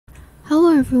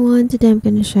Hello everyone, today I'm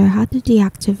going to show how to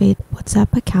deactivate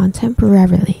WhatsApp account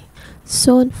temporarily.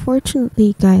 So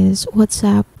unfortunately guys,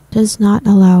 WhatsApp does not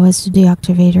allow us to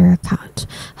deactivate our account.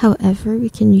 However, we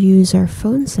can use our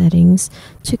phone settings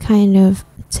to kind of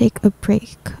take a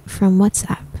break from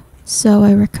WhatsApp. So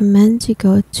I recommend to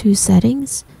go to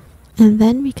settings and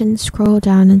then we can scroll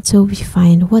down until we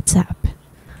find WhatsApp.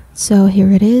 So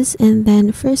here it is, and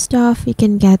then first off we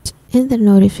can get in the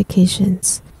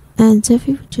notifications. And if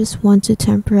we just want to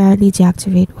temporarily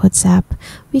deactivate WhatsApp,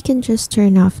 we can just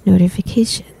turn off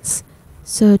notifications.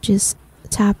 So just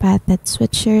tap at that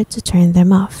switcher to turn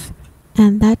them off.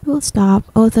 And that will stop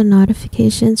all the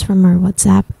notifications from our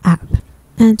WhatsApp app.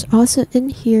 And also in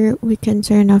here, we can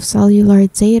turn off cellular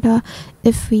data.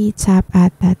 If we tap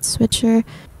at that switcher,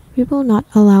 we will not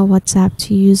allow WhatsApp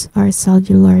to use our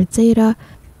cellular data,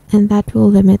 and that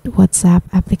will limit WhatsApp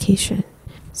application.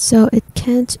 So it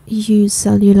can't use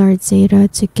cellular data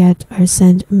to get or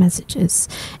send messages.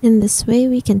 In this way,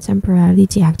 we can temporarily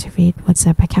deactivate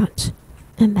WhatsApp account.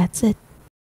 And that's it.